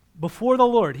 Before the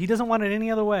Lord. He doesn't want it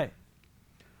any other way.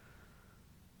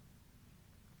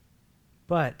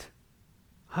 But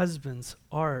husbands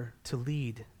are to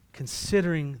lead,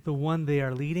 considering the one they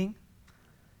are leading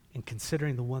and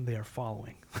considering the one they are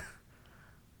following.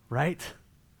 Right?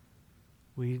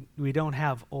 We don't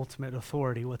have ultimate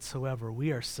authority whatsoever.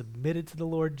 We are submitted to the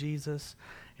Lord Jesus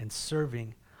and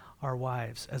serving our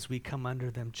wives as we come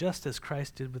under them, just as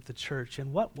Christ did with the church.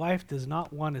 And what wife does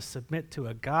not want to submit to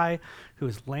a guy who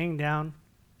is laying down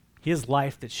his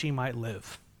life that she might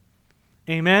live?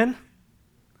 Amen?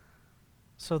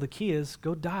 So the key is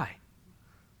go die.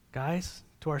 Guys,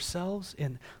 to ourselves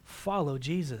and follow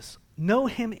Jesus. Know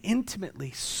him intimately,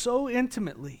 so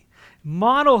intimately.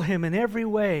 Model him in every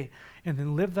way and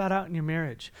then live that out in your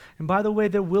marriage. And by the way,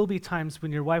 there will be times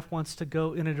when your wife wants to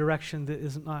go in a direction that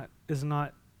is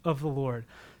not of the Lord.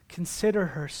 Consider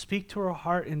her, speak to her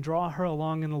heart and draw her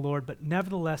along in the Lord, but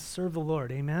nevertheless serve the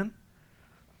Lord. Amen?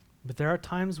 But there are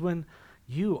times when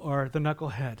you are the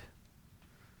knucklehead.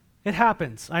 It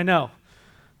happens, I know.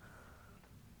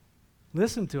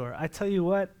 Listen to her. I tell you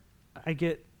what, I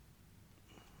get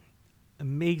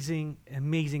amazing,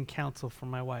 amazing counsel from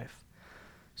my wife.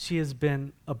 She has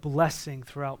been a blessing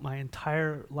throughout my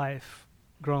entire life,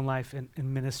 grown life in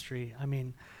ministry. I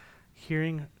mean,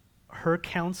 hearing her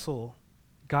counsel,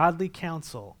 godly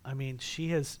counsel, I mean, she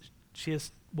has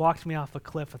walked me off a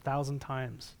cliff 1,000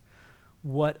 times.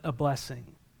 What a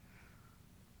blessing.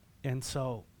 And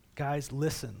so, guys,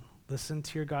 listen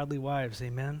to your godly wives,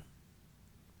 amen?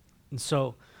 And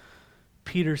so,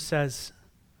 Peter says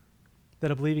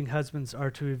that believing husbands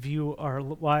are to view our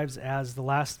wives as, the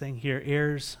last thing here,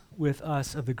 heirs with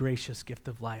us of the gracious gift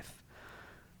of life.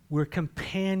 We're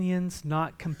companions,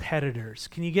 not competitors.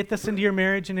 Can you get this into your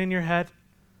marriage and in your head?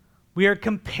 We are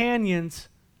companions,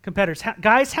 competitors.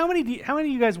 Guys, how many of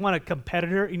you guys want a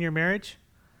competitor in your marriage?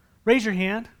 Raise your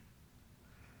hand.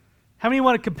 How many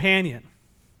want a companion?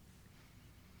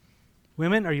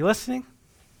 Women, are you listening?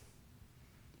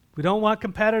 We don't want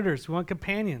competitors. We want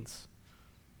companions.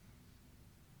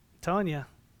 I'm telling you.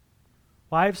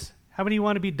 Wives, how many of you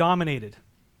want to be dominated?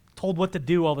 Told what to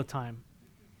do all the time?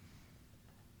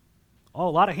 Oh, a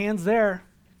lot of hands there.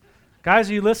 Guys,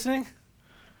 are you listening?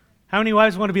 How many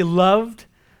wives want to be loved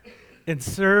and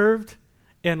served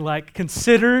and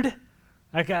considered?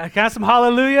 I got some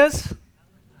hallelujahs.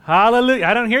 Hallelujah.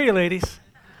 I don't hear you, ladies.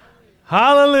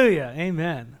 Hallelujah.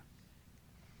 Amen.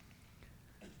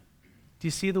 Do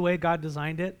you see the way God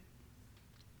designed it?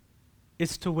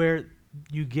 It's to where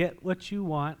you get what you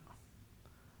want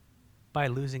by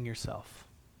losing yourself.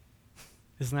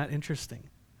 Isn't that interesting?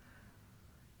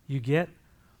 You get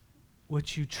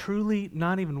what you truly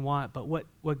not even want, but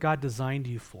what God designed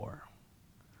you for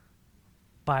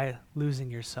by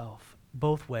losing yourself.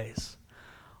 Both ways.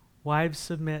 Wives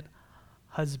submit,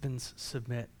 husbands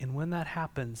submit. And when that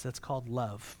happens, that's called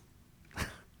love.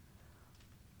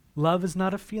 Love is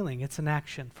not a feeling, it's an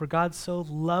action. For God so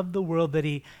loved the world that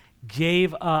he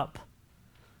gave up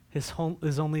his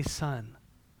only son,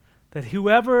 that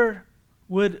whoever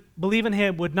would believe in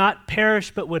him would not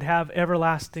perish but would have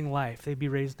everlasting life. They'd be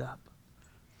raised up.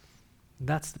 And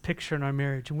that's the picture in our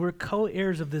marriage. And we're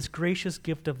co-heirs of this gracious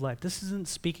gift of life. This isn't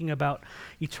speaking about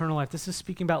eternal life. This is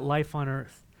speaking about life on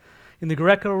earth. In the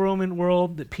Greco-Roman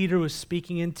world that Peter was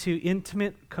speaking into,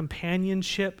 intimate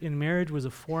companionship in marriage was a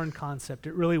foreign concept.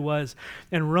 It really was.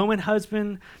 And Roman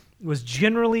husband was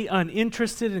generally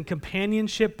uninterested in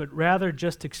companionship, but rather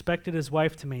just expected his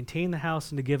wife to maintain the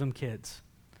house and to give him kids.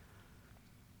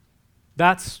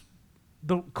 That's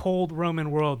the cold Roman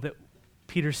world that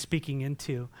Peter's speaking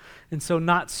into. And so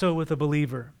not so with a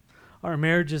believer. Our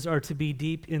marriages are to be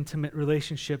deep, intimate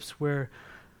relationships where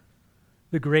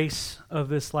the grace of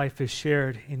this life is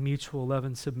shared in mutual love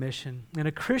and submission. In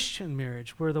a Christian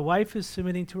marriage where the wife is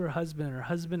submitting to her husband and her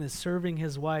husband is serving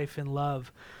his wife in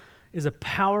love is a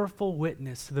powerful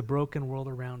witness to the broken world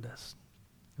around us.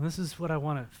 And this is what I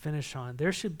want to finish on.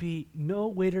 There should be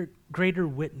no greater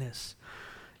witness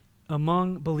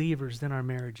among believers than our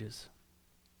marriages.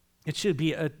 It should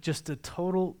be just a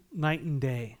total night and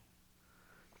day.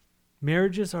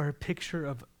 Marriages are a picture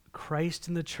of Christ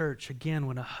in the church. Again,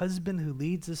 when a husband who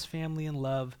leads his family in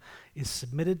love is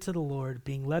submitted to the Lord,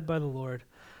 being led by the Lord,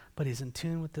 but he's in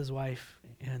tune with his wife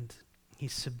and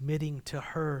he's submitting to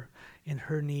her in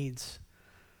her needs.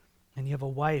 And you have a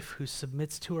wife who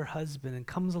submits to her husband and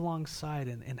comes alongside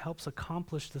and helps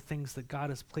accomplish the things that God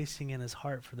is placing in his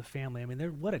heart for the family. I mean,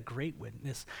 what a great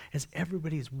witness as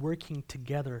everybody's working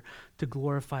together to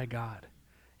glorify God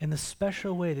in the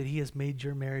special way that he has made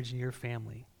your marriage and your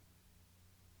family.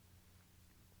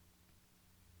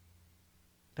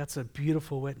 That's a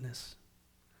beautiful witness.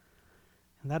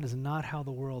 And that is not how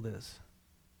the world is.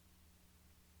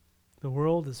 The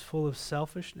world is full of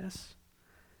selfishness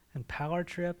and power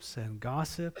trips and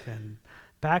gossip and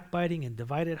backbiting and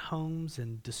divided homes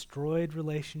and destroyed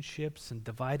relationships and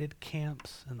divided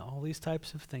camps and all these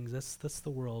types of things. That's the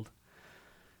world.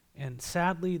 And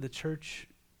sadly, the church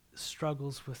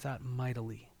struggles with that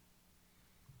mightily.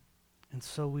 And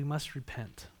so we must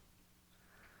repent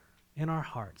in our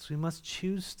hearts. We must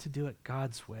choose to do it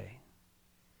God's way.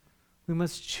 We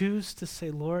must choose to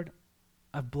say, Lord,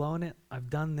 I've blown it. I've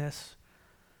done this.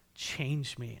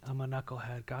 Change me. I'm a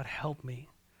knucklehead. God, help me.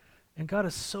 And God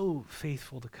is so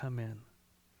faithful to come in.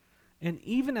 And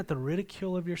even at the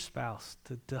ridicule of your spouse,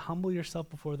 to humble yourself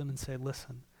before them and say,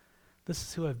 listen, this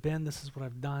is who I've been. This is what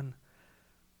I've done.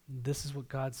 This is what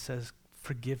God says.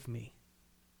 Forgive me.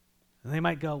 And they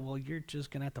might go, well, you're just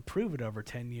going to have to prove it over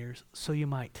 10 years. So you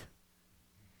might.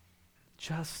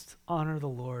 Just honor the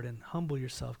Lord and humble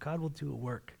yourself. God will do a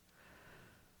work.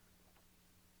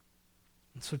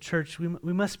 And so, church,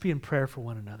 we must be in prayer for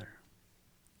one another.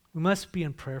 We must be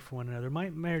in prayer for one another. My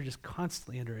marriage is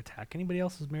constantly under attack. Anybody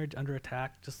else's marriage under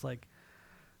attack? Just like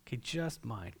Okay, just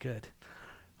mine. Good.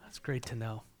 That's great to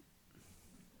know.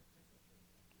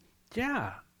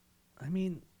 Yeah. I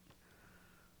mean,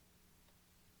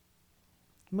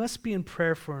 must be in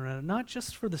prayer for one another, not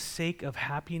just for the sake of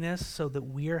happiness so that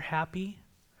we're happy,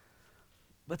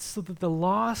 but so that the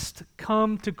lost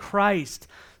come to Christ,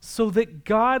 so that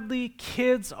godly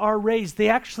kids are raised. They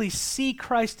actually see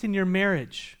Christ in your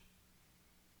marriage.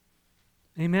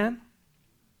 Amen?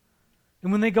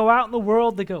 And when they go out in the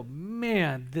world, they go,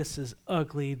 man, this is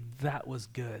ugly. That was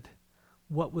good.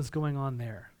 What was going on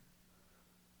there?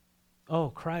 Oh,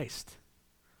 Christ.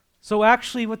 So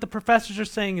actually what the professors are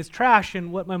saying is trash,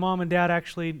 and what my mom and dad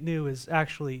actually knew is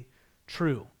actually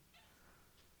true.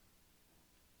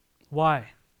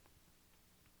 Why?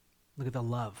 Look at the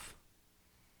love.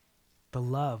 The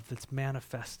love that's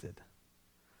manifested.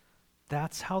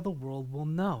 That's how the world will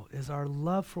know, is our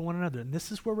love for one another. And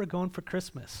this is where we're going for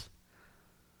Christmas.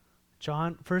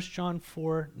 1 John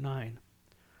 4:9.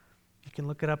 You can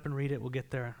look it up and read it. We'll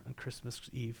get there on Christmas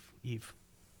Eve.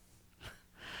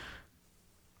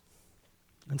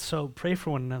 And so pray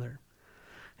for one another.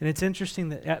 And it's interesting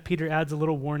that Peter adds a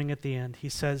little warning at the end. He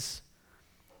says,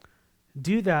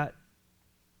 do that.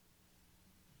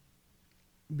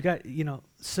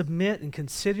 Submit and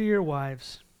consider your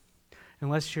wives,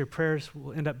 unless your prayers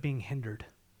will end up being hindered.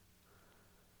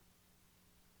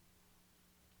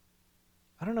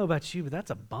 I don't know about you, but that's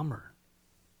a bummer.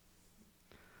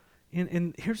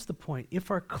 And here's the point.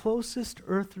 If our closest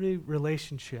earthly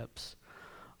relationships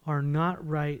are not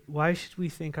right, why should we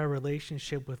think our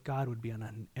relationship with God would be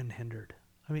unhindered?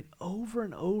 I mean, over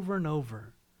and over and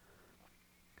over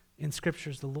in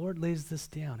scriptures, the Lord lays this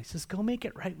down. He says, go make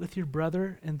it right with your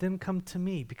brother and then come to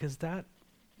me, because that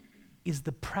is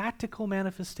the practical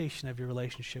manifestation of your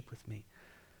relationship with me.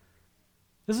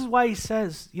 This is why he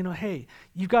says, hey,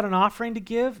 you've got an offering to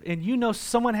give and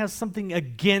someone has something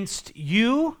against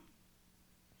you,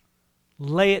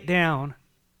 lay it down.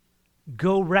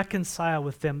 Go reconcile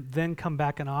with them, then come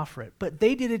back and offer it. But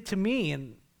they did it to me,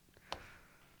 and,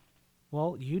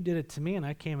 well, you did it to me, and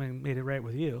I came and made it right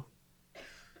with you.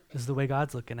 This is the way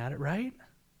God's looking at it, right?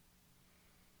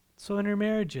 So in your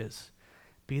marriages,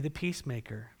 be the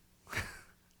peacemaker.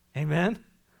 Amen?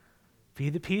 Be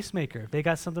the peacemaker. If they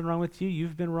got something wrong with you,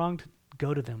 you've been wronged,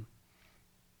 go to them.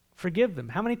 Forgive them.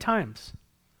 How many times?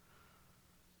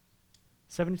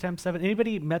 70 times 7.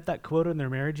 Anybody met that quota in their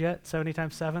marriage yet? 70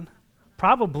 times 7?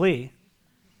 Probably.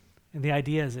 And the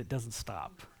idea is it doesn't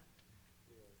stop.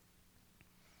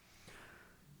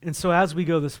 And so as we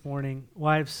go this morning,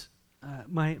 wives,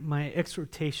 my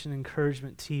exhortation,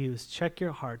 encouragement to you is check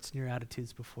your hearts and your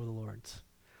attitudes before the Lord's.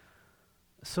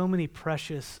 So many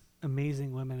precious,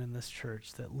 amazing women in this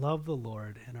church that love the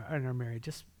Lord and are married.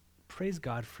 Just praise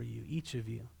God for you, each of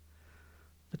you.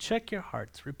 But check your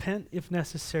hearts. Repent if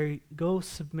necessary. Go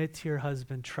submit to your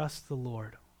husband. Trust the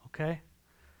Lord, okay?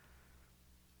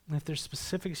 And if there's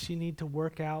specifics you need to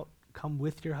work out, come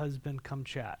with your husband, come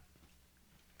chat.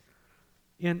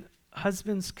 And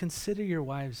husbands, consider your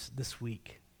wives this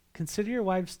week. Consider your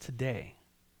wives today.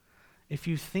 If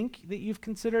you think that you've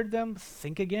considered them,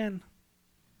 think again.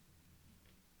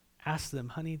 Ask them,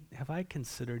 honey, have I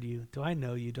considered you? Do I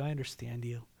know you? Do I understand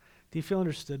you? Do you feel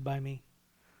understood by me?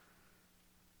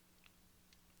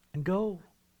 And go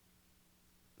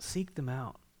seek them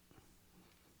out.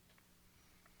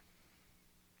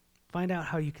 Find out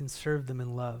how you can serve them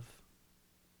in love.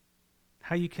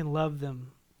 How you can love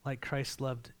them like Christ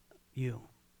loved you.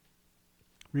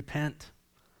 Repent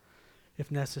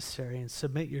if necessary and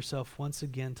submit yourself once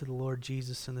again to the Lord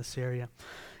Jesus in this area.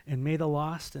 And may the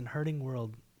lost and hurting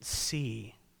world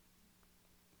see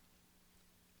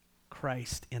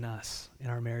Christ in us, in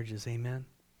our marriages. Amen.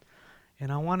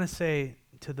 And I want to say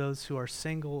to those who are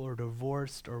single or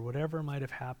divorced or whatever might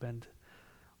have happened,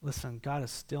 listen, God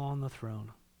is still on the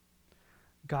throne.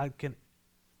 God can,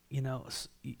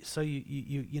 so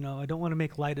I don't want to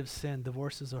make light of sin.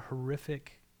 Divorce is a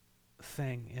horrific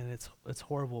thing, and it's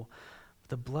horrible. But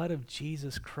the blood of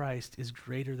Jesus Christ is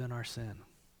greater than our sin.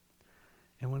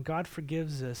 And when God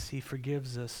forgives us, he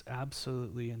forgives us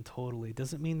absolutely and totally. It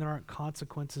doesn't mean there aren't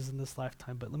consequences in this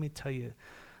lifetime, but let me tell you,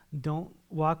 don't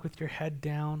walk with your head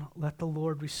down. Let the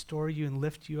Lord restore you and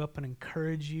lift you up and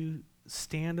encourage you.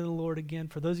 Stand in the Lord again.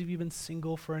 For those of you who've been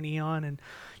single for an eon and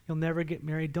you'll never get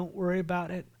married, don't worry about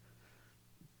it.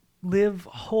 Live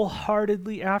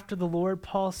wholeheartedly after the Lord,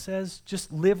 Paul says.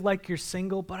 Just live like you're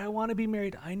single, but I want to be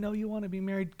married. I know you want to be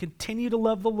married. Continue to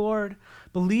love the Lord.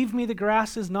 Believe me, the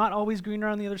grass is not always greener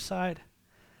on the other side.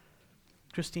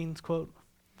 Christine's quote.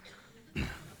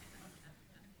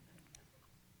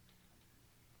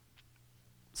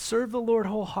 serve the Lord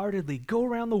wholeheartedly. Go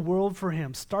around the world for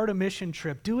him. Start a mission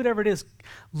trip. Do whatever it is.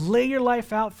 Lay your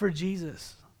life out for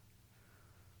Jesus.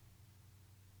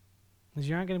 Because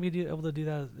you aren't going to be able to do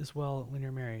that as well when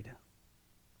you're married.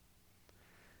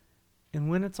 And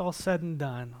when it's all said and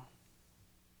done,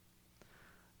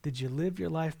 did you live your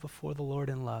life before the Lord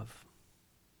in love?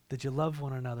 Did you love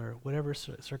one another, whatever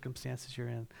circumstances you're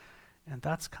in? And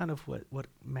that's kind of what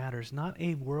matters. Not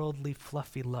a worldly,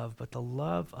 fluffy love, but the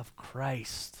love of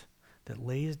Christ that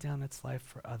lays down its life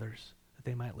for others, that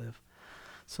they might live.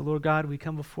 So, Lord God, we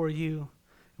come before you,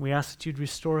 and we ask that you'd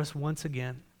restore us once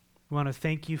again. We want to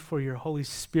thank you for your Holy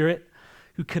Spirit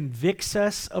who convicts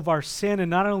us of our sin, and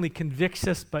not only convicts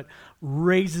us, but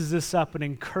raises us up and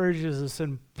encourages us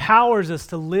and empowers us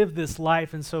to live this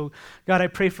life. And so, God, I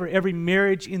pray for every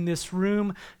marriage in this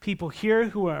room, people here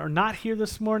who are not here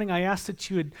this morning. I ask that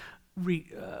you would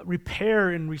repair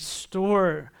and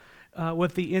restore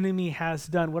what the enemy has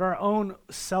done, what our own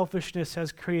selfishness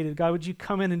has created. God, would you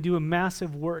come in and do a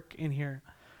massive work in here?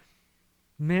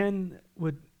 Men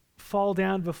would fall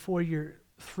down before your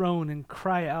throne and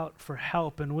cry out for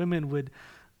help, and women would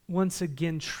once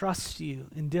again trust you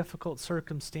in difficult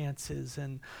circumstances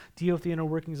and deal with the inner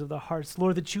workings of the hearts.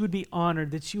 Lord, that you would be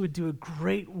honored, that you would do a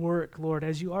great work, Lord,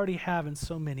 as you already have in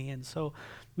so many. And so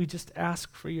we just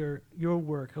ask for your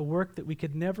work, a work that we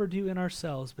could never do in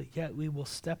ourselves, but yet we will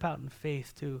step out in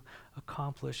faith to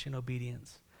accomplish in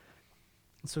obedience.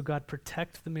 And so, God,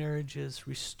 protect the marriages,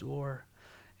 restore,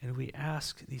 and we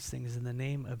ask these things in the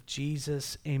name of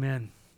Jesus. Amen.